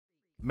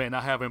Man,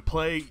 I haven't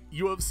played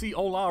UFC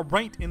online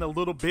ranked in a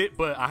little bit,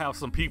 but I have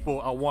some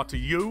people I want to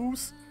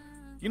use.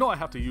 You know I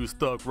have to use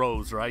Thug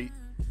Rose, right?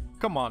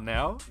 Come on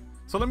now.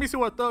 So let me see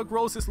what Thug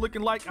Rose is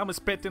looking like. I'm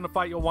expecting to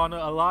fight Joanna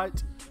a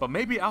lot, but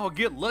maybe I'll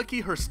get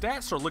lucky. Her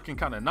stats are looking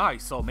kind of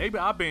nice, so maybe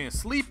I've been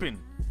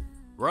sleeping.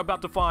 We're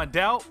about to find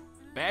out.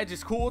 Badge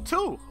is cool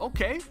too.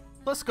 Okay,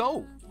 let's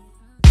go.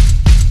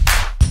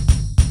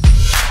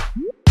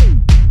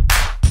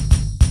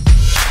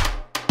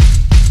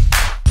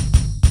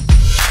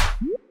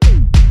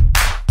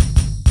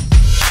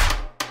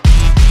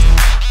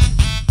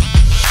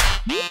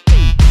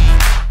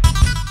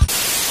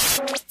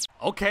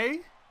 Okay,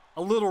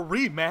 a little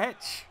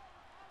rematch.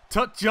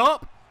 Touch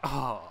jump.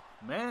 Oh,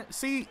 man.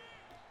 See,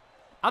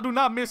 I do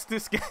not miss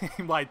this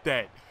game like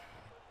that.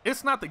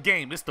 It's not the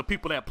game, it's the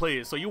people that play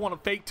it. So you want a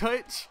fake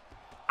touch?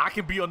 I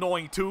can be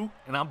annoying too,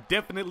 and I'm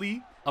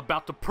definitely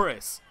about to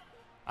press.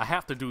 I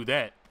have to do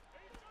that.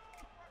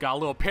 Got a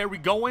little parry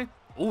going.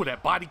 Ooh,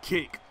 that body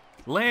kick.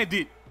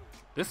 Landed.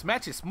 This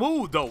match is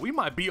smooth though. We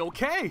might be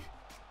okay.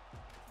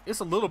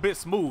 It's a little bit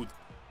smooth.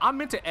 I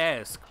meant to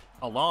ask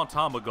a long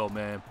time ago,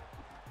 man.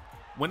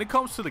 When it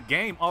comes to the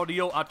game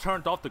audio, I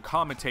turned off the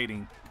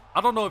commentating. I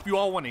don't know if you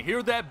all want to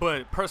hear that,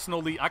 but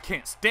personally, I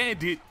can't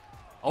stand it.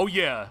 Oh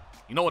yeah,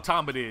 you know what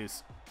time it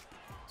is.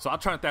 So I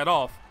turned that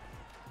off.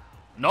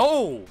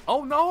 No,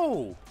 oh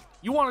no.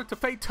 You wanted to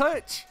fake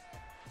touch.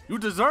 You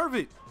deserve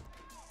it.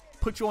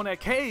 Put you on that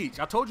cage.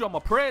 I told you I'm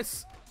a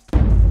press.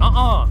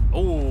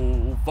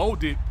 Oh,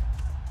 folded.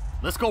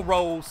 Let's go,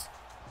 Rose.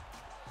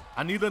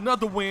 I need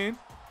another win.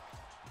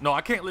 No,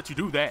 I can't let you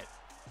do that.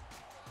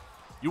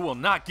 You will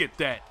not get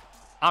that.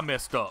 I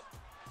messed up.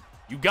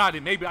 You got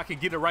it. Maybe I can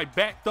get it right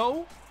back,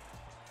 though.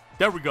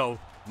 There we go.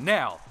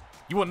 Now,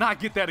 you will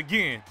not get that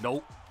again.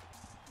 Nope.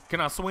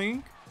 Can I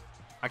swing?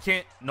 I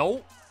can't.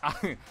 Nope.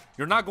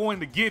 You're not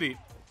going to get it.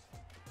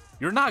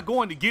 You're not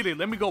going to get it.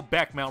 Let me go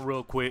back mount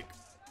real quick.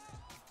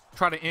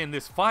 Try to end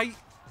this fight.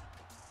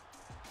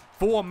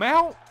 Full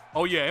mount?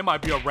 Oh, yeah. It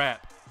might be a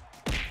wrap.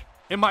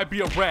 It might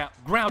be a wrap.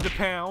 Ground and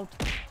pound.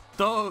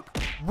 Thug.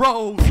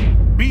 Rose.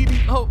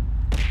 Beating up.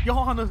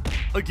 Joanna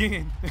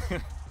again.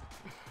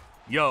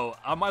 Yo,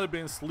 I might have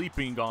been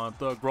sleeping on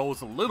Thug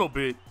Rose a little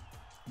bit.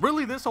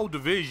 Really, this whole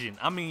division.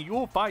 I mean,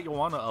 you'll fight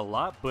Joanna a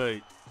lot, but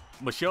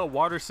Michelle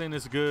Watterson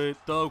is good.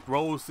 Thug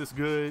Rose is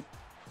good.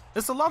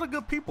 It's a lot of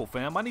good people,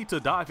 fam. I need to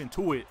dive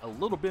into it a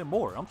little bit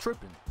more. I'm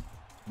tripping.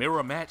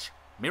 Mirror match.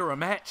 Mirror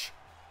match.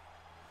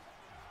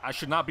 I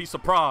should not be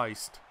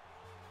surprised.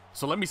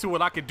 So let me see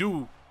what I can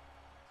do.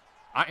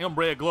 I am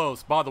red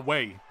gloves, by the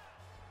way.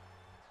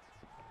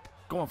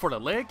 Going for the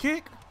leg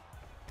kick?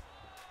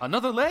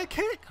 Another leg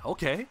kick?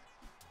 Okay.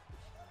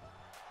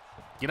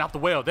 Get out the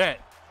way of that.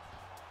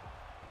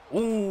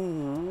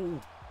 Ooh.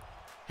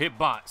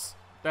 Hitbox.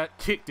 That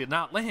kick did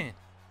not land.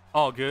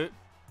 All good.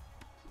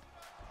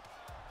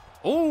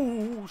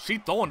 Ooh, she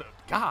throwing it.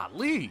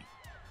 Golly.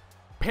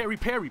 Parry,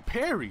 parry,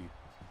 parry.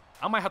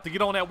 I might have to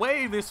get on that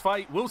wave this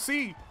fight. We'll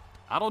see.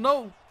 I don't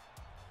know.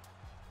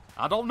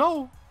 I don't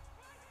know.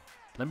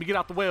 Let me get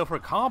out the way of her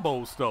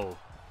combos, though.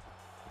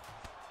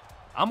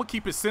 I'm going to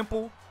keep it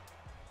simple.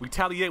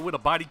 Retaliate with a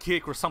body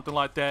kick or something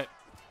like that.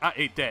 I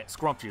ate that.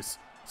 Scrumptious.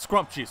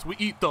 Scrumptious. We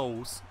eat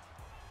those.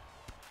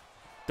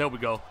 There we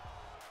go.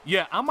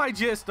 Yeah, I might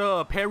just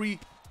parry,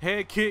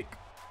 head kick.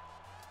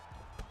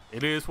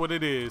 It is what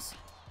it is.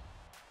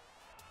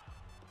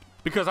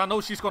 Because I know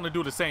she's going to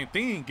do the same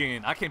thing,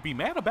 and I can't be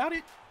mad about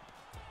it.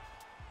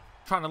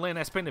 Trying to land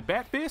that spinning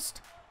back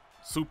fist.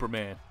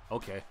 Superman.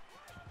 Okay.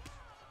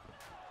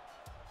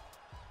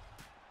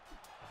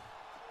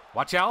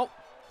 Watch out.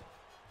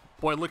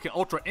 Boy, looking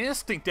ultra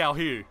instinct out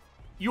here.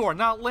 You are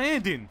not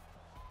landing.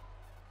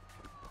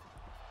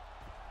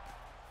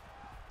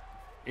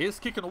 It's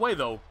kicking away,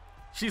 though.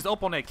 She's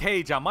up on that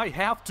cage. I might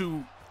have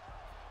to,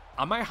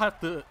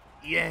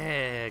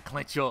 yeah,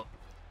 clench up.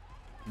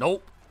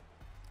 Nope.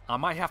 I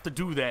might have to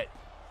do that.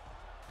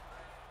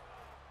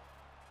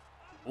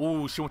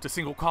 Ooh, she went to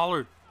single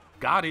collar.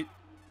 Got it.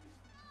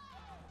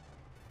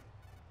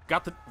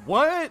 Got the,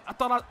 what? I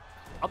thought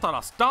I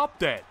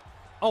stopped that.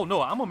 Oh,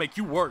 no, I'm going to make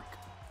you work.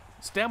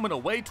 Stamina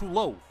way too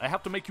low. I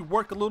have to make you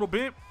work a little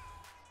bit.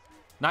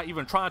 Not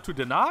even trying to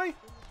deny.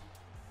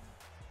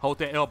 Hold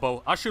that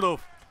elbow. I should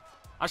have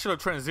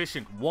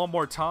transitioned one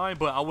more time,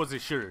 but I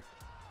wasn't sure.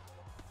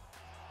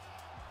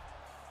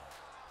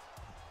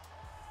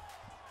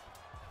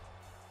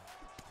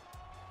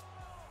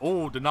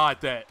 Oh,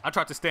 denied that. I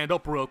tried to stand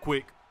up real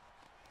quick.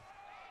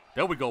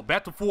 There we go.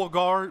 Back to full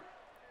guard.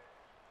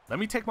 Let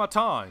me take my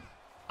time.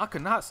 I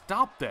could not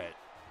stop that.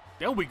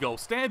 There we go.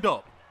 Stand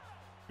up.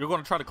 You're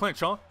going to try to clinch,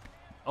 huh?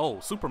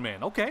 Oh,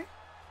 Superman. Okay.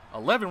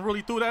 11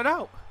 really threw that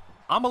out.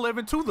 I'm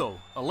 11 too, though.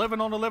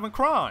 11 on 11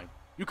 crime.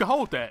 You can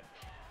hold that.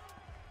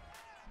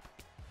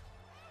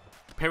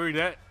 Parry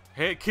that.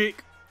 Head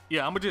kick.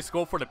 Yeah, I'm going to just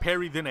go for the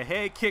parry, then a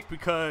head kick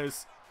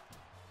because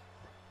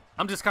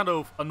I'm just kind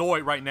of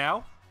annoyed right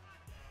now.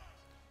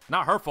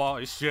 Not her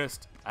fault. It's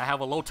just I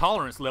have a low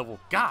tolerance level.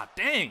 God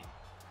dang.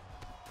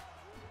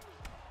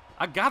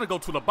 I got to go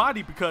to the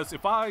body because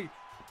if I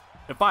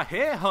If I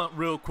headhunt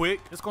real quick,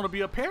 it's going to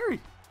be a parry.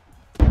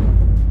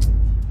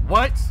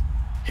 What?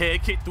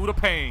 Head kick through the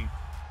pain.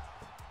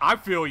 I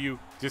feel you.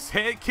 Just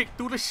head kick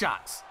through the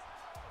shots.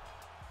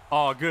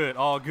 All good,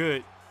 all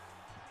good.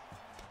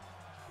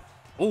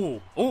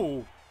 Ooh,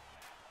 ooh.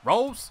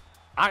 Rolls.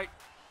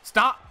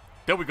 Stop.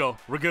 There we go.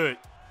 We're good.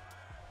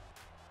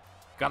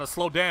 Gotta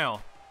slow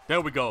down.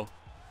 There we go.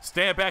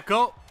 Stand back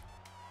up.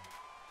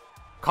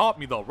 Caught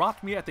me though.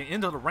 Rocked me at the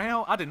end of the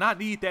round. I did not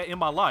need that in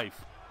my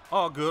life.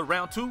 All good.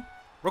 Round 2.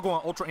 We're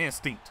going Ultra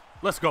Instinct.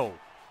 Let's go.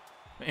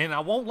 And I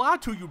won't lie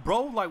to you,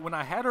 bro. Like when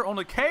I had her on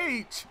the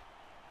cage,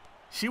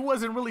 she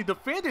wasn't really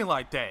defending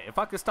like that. If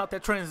I could stop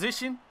that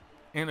transition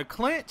in a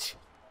clinch,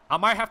 I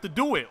might have to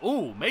do it.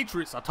 Ooh,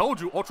 Matrix. I told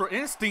you. Ultra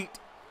Instinct.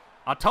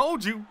 I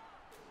told you.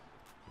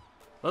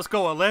 Let's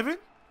go, 11.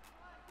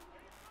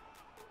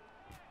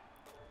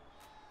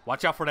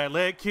 Watch out for that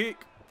leg kick.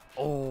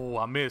 Oh,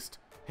 I missed.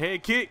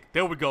 Head kick.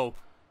 There we go.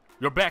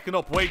 You're backing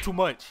up way too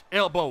much.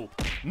 Elbow.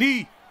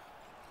 Knee.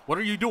 What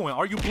are you doing?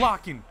 Are you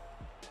blocking?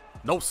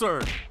 No,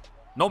 sir.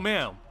 No,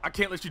 ma'am. I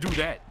can't let you do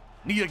that.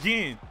 Knee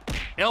again.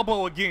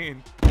 Elbow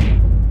again.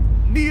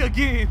 Knee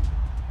again.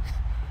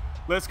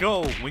 Let's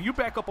go. When you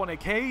back up on that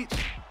cage,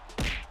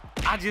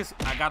 I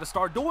got to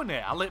start doing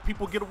that. I let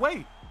people get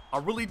away. I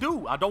really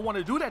do. I don't want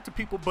to do that to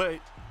people, but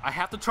I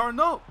have to turn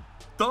up.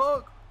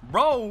 Thug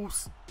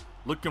Rose.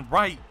 Looking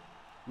right.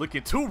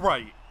 Looking too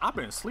right. I've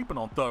been sleeping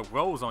on Thug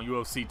Rose on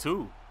UFC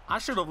 2. I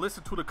should have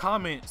listened to the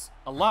comments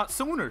a lot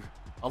sooner.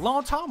 A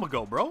long time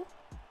ago, bro.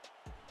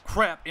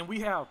 Crap, and we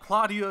have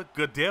Claudia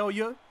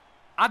Gadelha.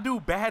 I do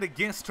bad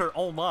against her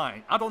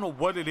online. I don't know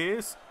what it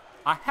is.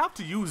 I have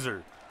to use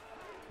her.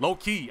 Low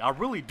key, I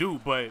really do,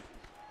 but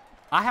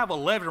I have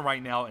 11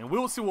 right now, and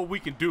we'll see what we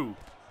can do.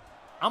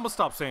 I'm gonna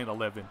stop saying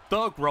 11.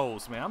 Thug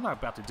Rose, man. I'm not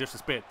about to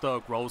disrespect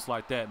Thug Rose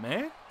like that,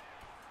 man.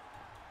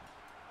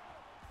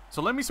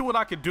 So let me see what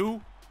I can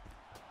do.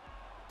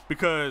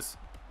 Because,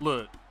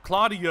 look,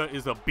 Claudia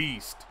is a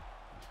beast.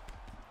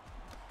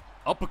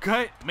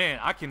 Uppercut, man,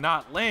 I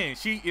cannot land.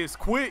 She is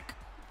quick,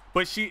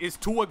 but she is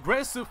too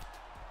aggressive.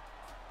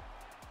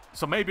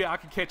 So maybe I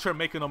can catch her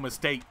making a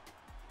mistake.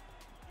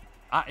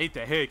 I ate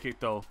that head kick,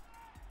 though.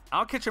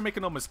 I'll catch her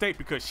making a mistake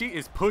because she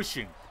is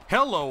pushing.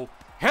 Hello,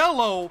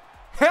 hello,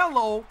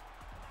 hello.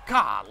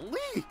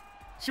 Golly.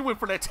 She went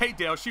for that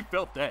takedown. She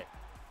felt that.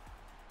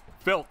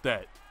 Felt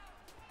that.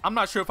 I'm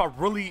not sure if I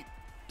really...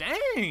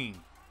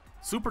 Dang.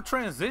 Super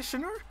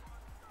transitioner?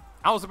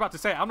 I was about to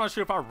say, I'm not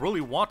sure if I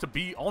really want to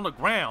be on the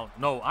ground.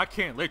 No, I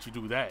can't let you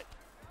do that.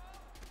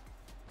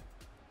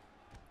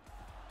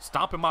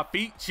 Stomping my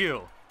feet,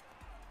 chill.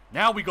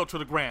 Now we go to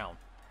the ground.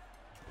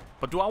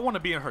 But do I want to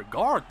be in her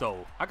guard,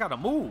 though? I gotta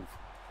move.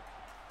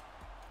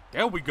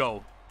 There we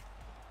go.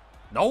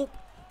 Nope.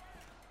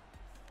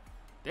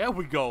 There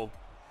we go.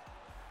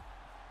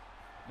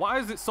 Why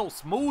is it so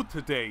smooth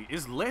today?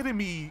 It's letting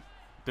me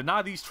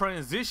deny these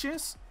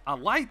transitions. I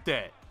like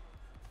that.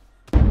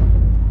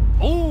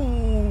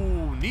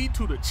 Oh, knee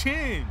to the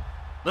chin.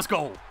 Let's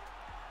go.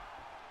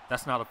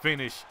 That's not a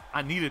finish.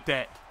 I needed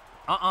that.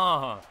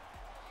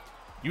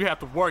 You have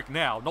to work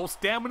now. No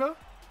stamina?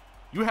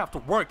 You have to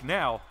work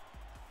now.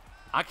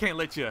 I can't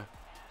let you.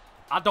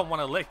 I don't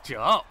want to let you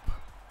up.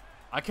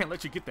 I can't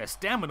let you get that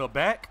stamina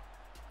back.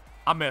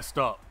 I messed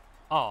up.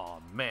 Oh,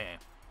 man.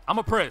 I'm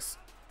a press.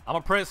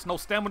 No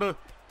stamina.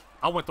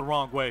 I went the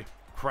wrong way.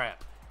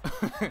 Crap.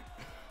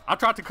 I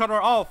tried to cut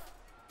her off,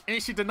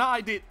 and she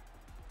denied it.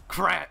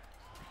 Crap.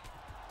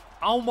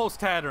 I almost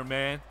had her,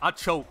 man. I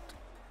choked.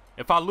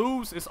 If I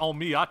lose, it's on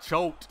me. I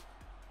choked.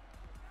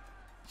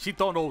 She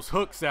throwing those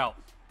hooks out.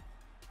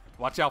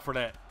 Watch out for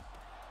that.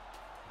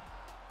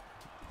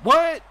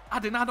 What? I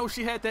did not know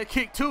she had that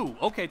kick, too.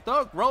 Okay,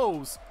 Thug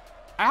Rose.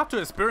 I have to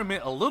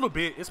experiment a little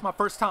bit. It's my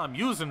first time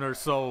using her,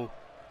 so...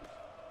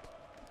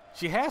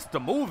 She has the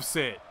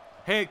moveset.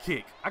 Head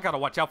kick. I got to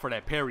watch out for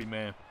that parry,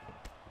 man.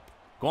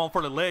 Going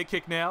for the leg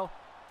kick now.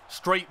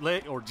 Straight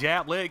leg or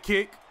jab leg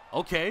kick.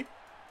 Okay.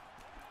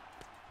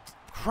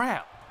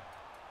 Crap.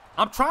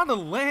 I'm trying to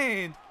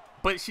land,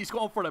 but she's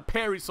going for the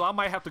parry, so I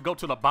might have to go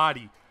to the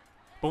body.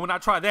 But when I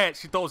try that,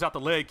 she throws out the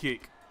leg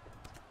kick.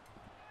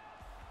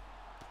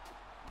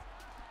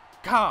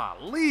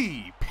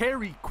 Golly.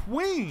 Parry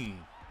queen.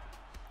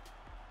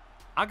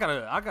 I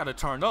gotta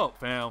turn up,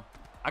 fam.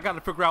 I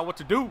gotta figure out what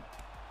to do.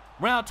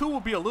 Round 2 will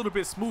be a little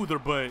bit smoother,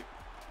 but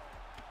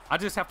I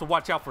just have to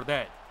watch out for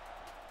that.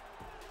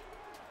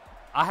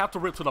 I have to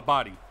rip to the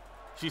body.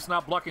 She's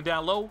not blocking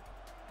down low,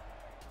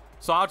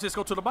 so I'll just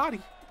go to the body.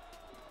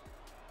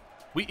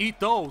 We eat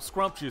those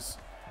scrumptious.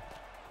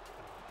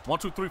 1,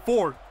 2, 3,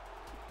 4.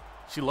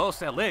 She loves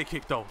that leg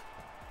kick, though.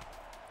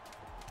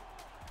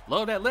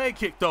 Love that leg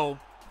kick, though.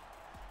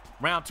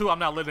 Round 2, I'm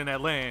not letting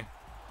that land.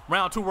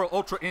 Round 2, we're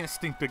Ultra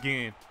Instinct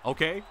again,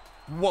 okay?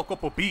 Woke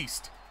up a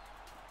beast.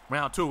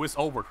 Round 2, it's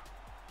over.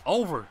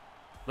 Over.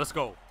 Let's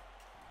go.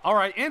 All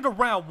right, end of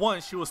round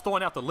 1, she was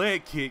throwing out the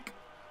leg kick,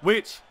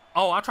 which,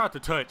 oh, I tried to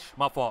touch.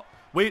 My fault.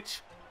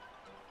 Which,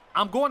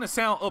 I'm going to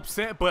sound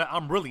upset, but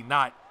I'm really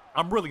not.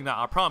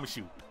 I promise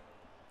you.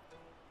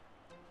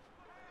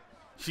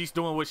 She's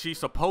doing what she's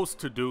supposed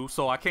to do,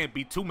 so I can't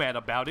be too mad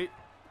about it.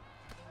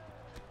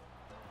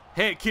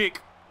 Head kick.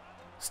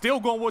 Still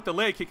going with the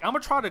leg kick. I'm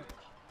gonna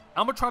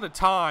try to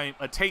time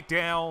a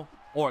takedown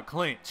or a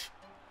clinch.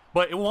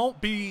 But it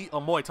won't be a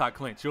Muay Thai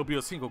clinch. It'll be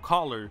a single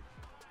collar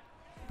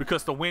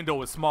because the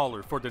window is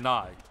smaller for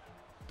deny.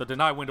 The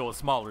deny window is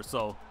smaller,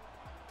 so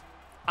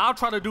I'll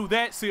try to do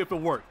that, see if it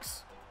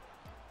works.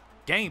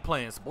 Game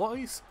plans,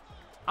 boys.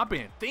 I've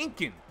been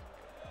thinking.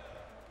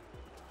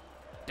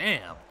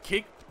 Damn,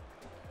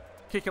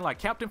 kicking like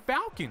Captain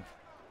Falcon.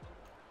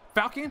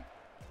 Falcon,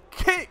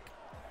 kick.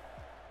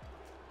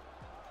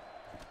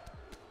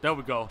 There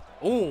we go.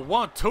 Oh,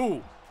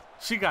 1-2.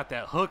 She got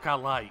that hook I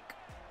like.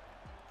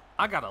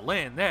 I gotta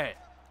land that.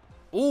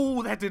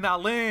 Oh, that did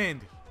not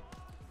land.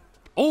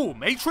 Oh,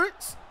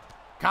 Matrix?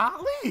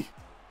 Golly.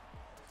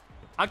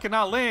 I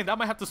cannot land. I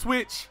might have to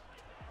switch.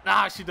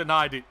 Ah, she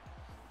denied it.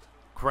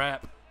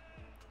 Crap.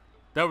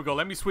 There we go.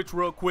 Let me switch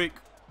real quick.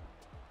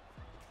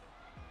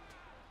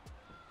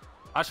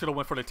 I should have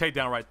went for the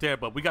takedown right there,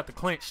 but we got the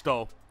clinch,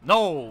 though.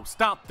 No,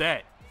 stop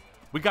that.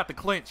 We got the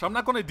clinch. I'm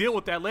not going to deal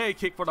with that leg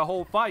kick for the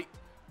whole fight.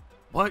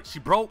 What? She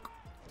broke?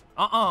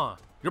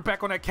 You're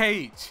back on that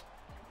cage.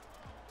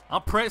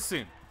 I'm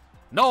pressing.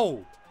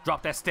 No.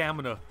 Drop that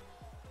stamina.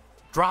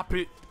 Drop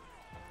it.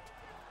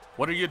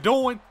 What are you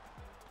doing?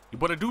 You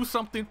better do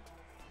something.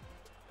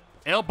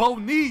 Elbow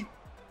knee.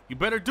 You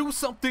better do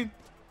something.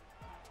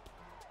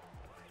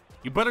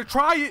 You better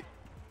try it.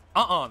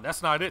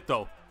 That's not it,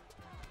 though.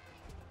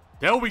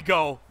 There we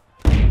go.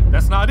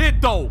 That's not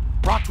it, though.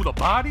 Rock to the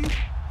body.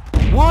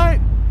 What?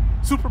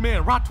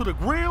 Superman rock to the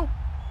grill.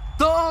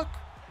 Thug.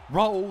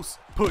 Rolls.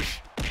 Push.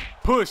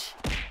 Push.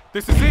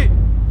 This is it.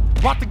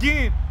 Rock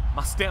again.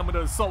 My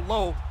stamina is so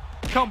low.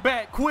 Come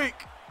back quick.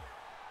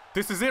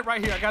 This is it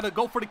right here. I gotta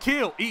go for the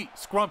kill. Eat.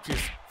 Scrumptious.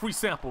 Free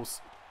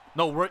samples.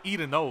 No, we're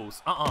eating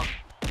those.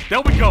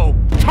 There we go.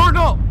 Turn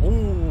up.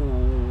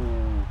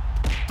 Ooh.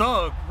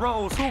 Thug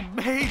Rose, who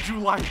made you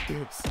like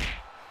this?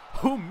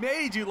 Who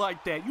made you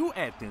like that? You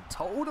acting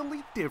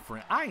totally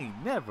different. I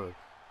ain't never,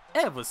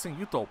 ever seen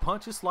you throw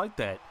punches like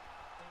that.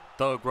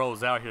 Thug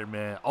Rose out here,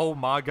 man. Oh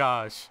my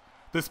gosh.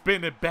 The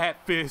spinning bat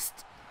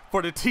fist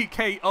for the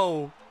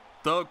TKO.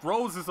 Thug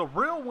Rose is a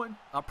real one.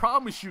 I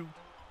promise you.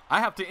 I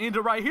have to end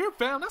it right here,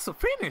 fam. That's a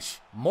finish.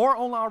 More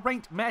online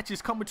ranked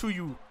matches coming to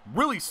you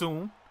really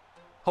soon.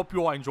 Hope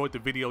you all enjoyed the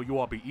video. You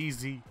all be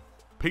easy.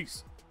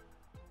 Peace.